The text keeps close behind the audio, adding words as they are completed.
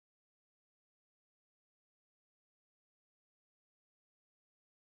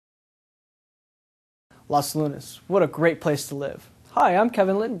Las Lunas, what a great place to live. Hi, I'm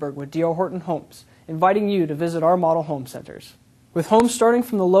Kevin Littenberg with D.R. Horton Homes, inviting you to visit our model home centers. With homes starting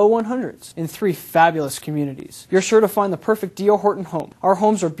from the low 100s in 3 fabulous communities, you're sure to find the perfect D.R. Horton home. Our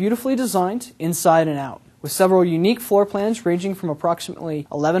homes are beautifully designed inside and out, with several unique floor plans ranging from approximately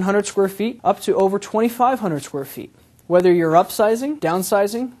 1,100 square feet up to over 2,500 square feet. Whether you're upsizing,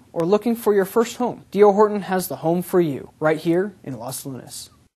 downsizing, or looking for your first home, D.R. Horton has the home for you, right here in Las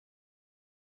Lunas.